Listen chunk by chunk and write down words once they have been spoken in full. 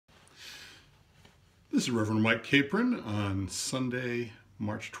This is Reverend Mike Capron on Sunday,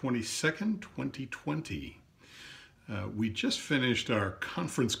 March 22nd, 2020. We just finished our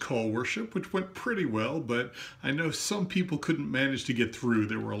conference call worship, which went pretty well, but I know some people couldn't manage to get through.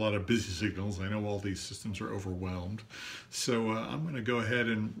 There were a lot of busy signals. I know all these systems are overwhelmed. So I'm going to go ahead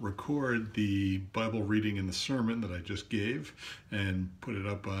and record the Bible reading and the sermon that I just gave and put it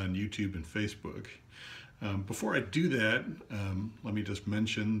up on YouTube and Facebook. Before I do that, let me just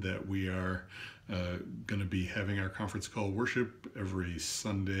mention that we are going to be having our conference call worship every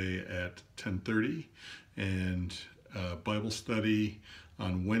Sunday at 10:30 and Bible study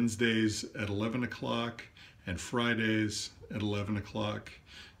on Wednesdays at 11 o'clock and Fridays at 11 o'clock.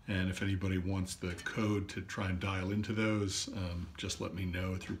 And if anybody wants the code to try and dial into those, just let me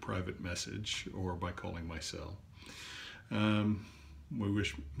know through private message or by calling my cell. We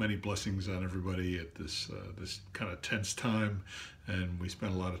wish many blessings on everybody at this kind of tense time, and we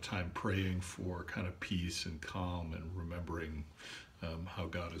spent a lot of time praying for kind of peace and calm and remembering how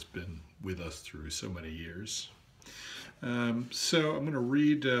God has been with us through so many years. So I'm going to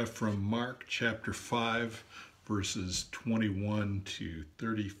read from Mark chapter 5, verses 21 to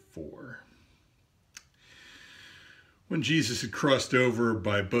 34. When Jesus had crossed over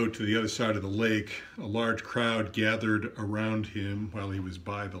by boat to the other side of the lake, a large crowd gathered around him while he was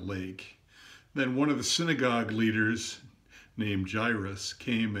by the lake. Then one of the synagogue leaders, named Jairus,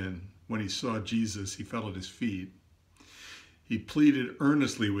 came, and when he saw Jesus, he fell at his feet. He pleaded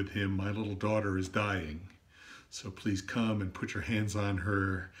earnestly with him, "My little daughter is dying, so please come and put your hands on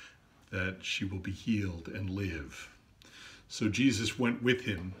her, that she will be healed and live." So Jesus went with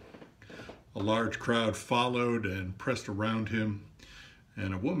him. A large crowd followed and pressed around him,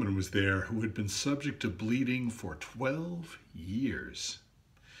 and a woman was there who had been subject to bleeding for 12 years.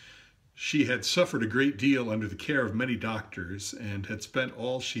 She had suffered a great deal under the care of many doctors and had spent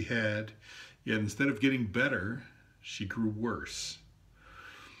all she had, yet instead of getting better, she grew worse.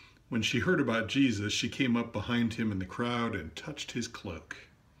 When she heard about Jesus, she came up behind him in the crowd and touched his cloak,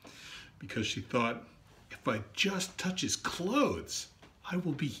 because she thought, "If I just touch his clothes, I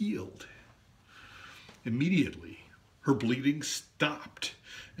will be healed." Immediately, her bleeding stopped,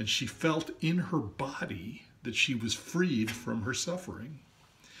 and she felt in her body that she was freed from her suffering.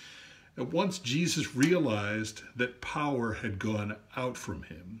 At once, Jesus realized that power had gone out from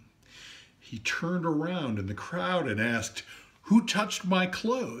him. He turned around in the crowd and asked, "Who touched my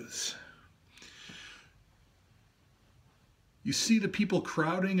clothes?" "You see the people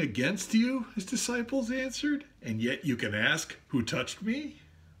crowding against you," his disciples answered, "and yet you can ask, 'Who touched me?'"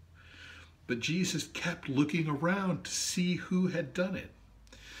 But Jesus kept looking around to see who had done it.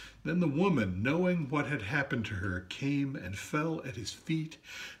 Then the woman, knowing what had happened to her, came and fell at his feet,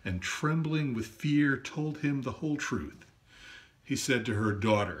 and trembling with fear, told him the whole truth. He said to her,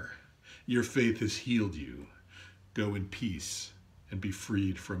 "Daughter, your faith has healed you. Go in peace and be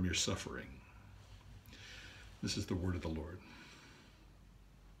freed from your suffering." This is the word of the Lord.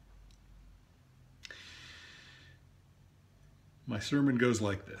 My sermon goes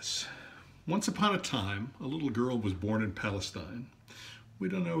like this. Once upon a time, a little girl was born in Palestine. We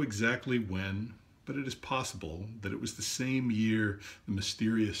don't know exactly when, but it is possible that it was the same year the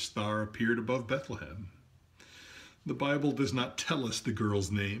mysterious star appeared above Bethlehem. The Bible does not tell us the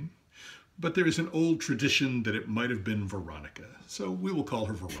girl's name, but there is an old tradition that it might have been Veronica, so we will call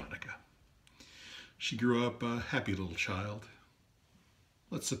her Veronica. She grew up a happy little child.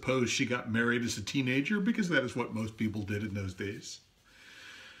 Let's suppose she got married as a teenager, because that is what most people did in those days.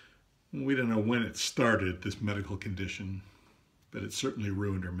 We don't know when it started, this medical condition, but it certainly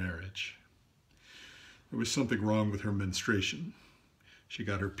ruined her marriage. There was something wrong with her menstruation. She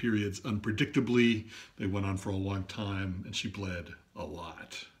got her periods unpredictably, they went on for a long time, and she bled a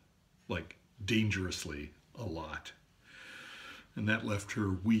lot, like dangerously a lot. And that left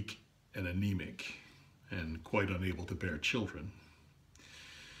her weak and anemic and quite unable to bear children.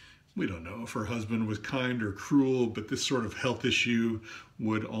 We don't know if her husband was kind or cruel, but this sort of health issue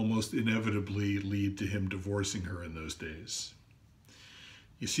would almost inevitably lead to him divorcing her in those days.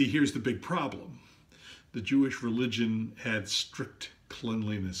 You see, here's the big problem. The Jewish religion had strict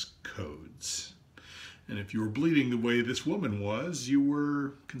cleanliness codes. And if you were bleeding the way this woman was, you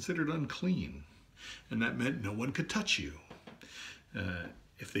were considered unclean. And that meant no one could touch you.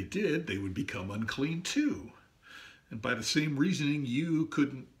 If they did, they would become unclean too. And by the same reasoning, you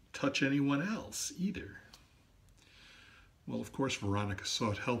couldn't touch anyone else either. Well, of course, Veronica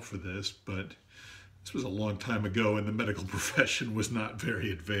sought help for this, but this was a long time ago and the medical profession was not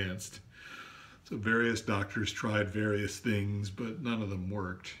very advanced. So various doctors tried various things, but none of them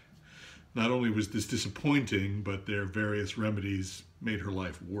worked. Not only was this disappointing, but their various remedies made her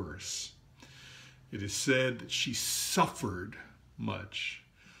life worse. It is said that she suffered much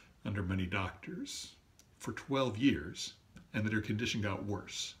under many doctors for 12 years, and that her condition got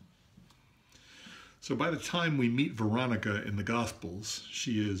worse. So by the time we meet Veronica in the Gospels,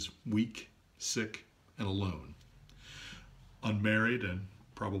 she is weak, sick, and alone, unmarried, and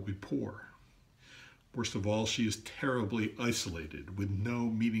probably poor. Worst of all, she is terribly isolated with no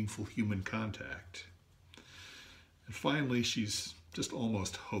meaningful human contact. And finally, she's just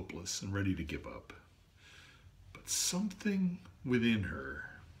almost hopeless and ready to give up. But something within her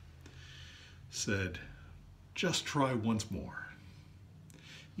said, just try once more.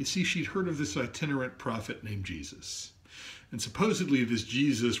 You see, she'd heard of this itinerant prophet named Jesus. And supposedly this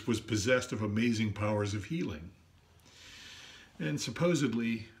Jesus was possessed of amazing powers of healing. And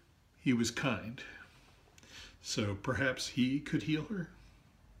supposedly he was kind. So perhaps he could heal her?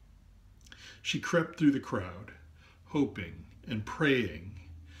 She crept through the crowd, hoping and praying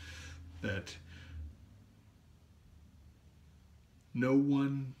that no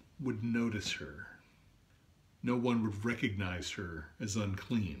one would notice her. No one would recognize her as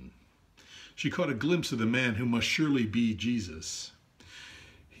unclean. She caught a glimpse of the man who must surely be Jesus.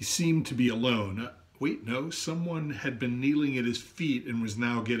 He seemed to be alone. Wait, no, someone had been kneeling at his feet and was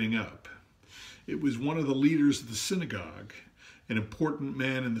now getting up. It was one of the leaders of the synagogue, an important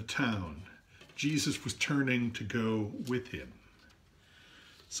man in the town. Jesus was turning to go with him.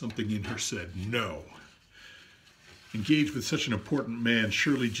 Something in her said, no. Engaged with such an important man,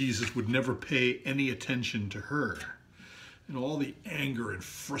 surely Jesus would never pay any attention to her. And all the anger and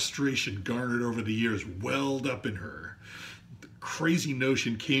frustration garnered over the years welled up in her. The crazy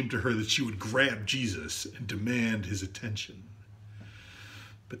notion came to her that she would grab Jesus and demand his attention.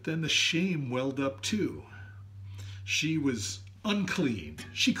 But then the shame welled up too. She was unclean.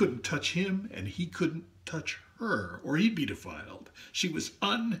 She couldn't touch him, and he couldn't touch her, or he'd be defiled. She was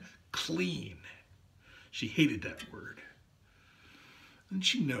unclean. She hated that word. And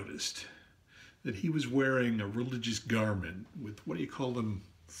she noticed that he was wearing a religious garment with, what do you call them,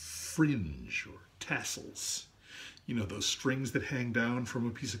 fringe or tassels. You know, those strings that hang down from a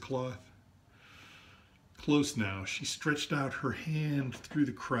piece of cloth. Close now, she stretched out her hand through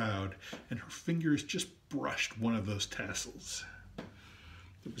the crowd, and her fingers just brushed one of those tassels.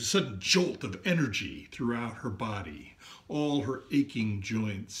 There was a sudden jolt of energy throughout her body. All her aching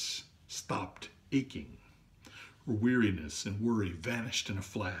joints stopped aching. Her weariness and worry vanished in a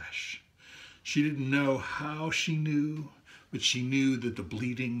flash. She didn't know how she knew, but she knew that the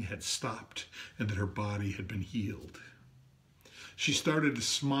bleeding had stopped and that her body had been healed. She started to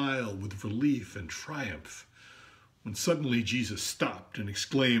smile with relief and triumph when suddenly Jesus stopped and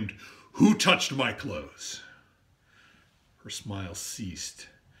exclaimed, "Who touched my clothes?" Her smile ceased,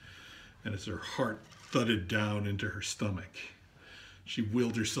 and as her heart thudded down into her stomach, she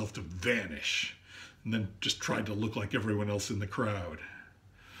willed herself to vanish and then just tried to look like everyone else in the crowd.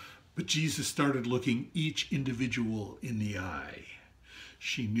 But Jesus started looking each individual in the eye.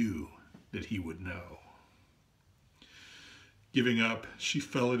 She knew that he would know. Giving up, she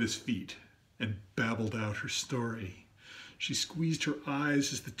fell at his feet and babbled out her story. She squeezed her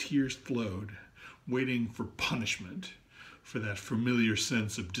eyes as the tears flowed, waiting for punishment, for that familiar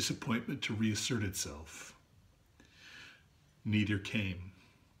sense of disappointment to reassert itself. Neither came.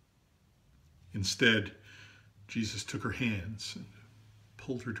 Instead, Jesus took her hands and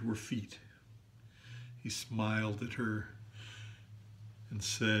pulled her to her feet. He smiled at her and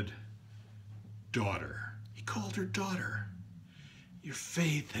said, "Daughter." He called her daughter. "Your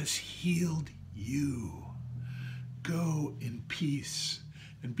faith has healed you. Go in peace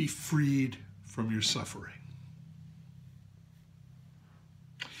and be freed from your suffering."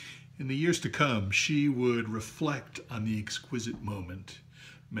 In the years to come, she would reflect on the exquisite moment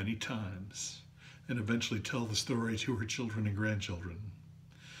many times and eventually tell the story to her children and grandchildren.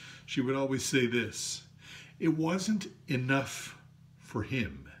 She would always say this: "It wasn't enough for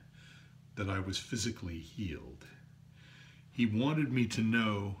him that I was physically healed. He wanted me to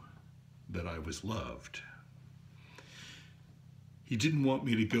know that I was loved. He didn't want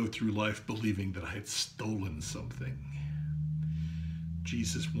me to go through life believing that I had stolen something.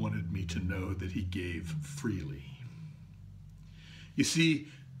 Jesus wanted me to know that he gave freely. You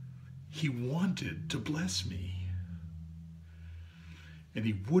see, he wanted to bless me, and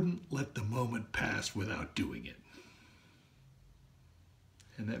he wouldn't let the moment pass without doing it.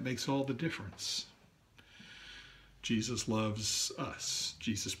 And that makes all the difference. Jesus loves us.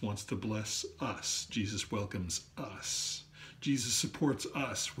 Jesus wants to bless us. Jesus welcomes us. Jesus supports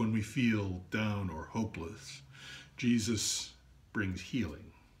us when we feel down or hopeless. Jesus brings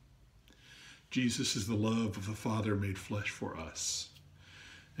healing. Jesus is the love of the Father made flesh for us.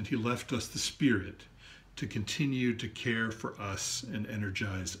 and he left us the Spirit to continue to care for us and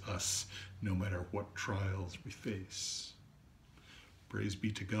energize us no matter what trials we face. Praise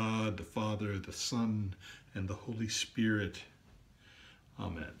be to God, the Father, the Son, and the Holy Spirit.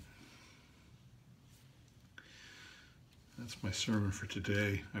 Amen. That's my sermon for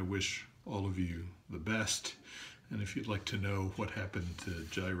today. I wish all of you the best. And if you'd like to know what happened to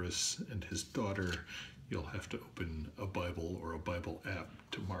Jairus and his daughter, you'll have to open a Bible or a Bible app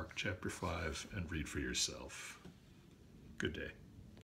to Mark chapter 5 and read for yourself. Good day.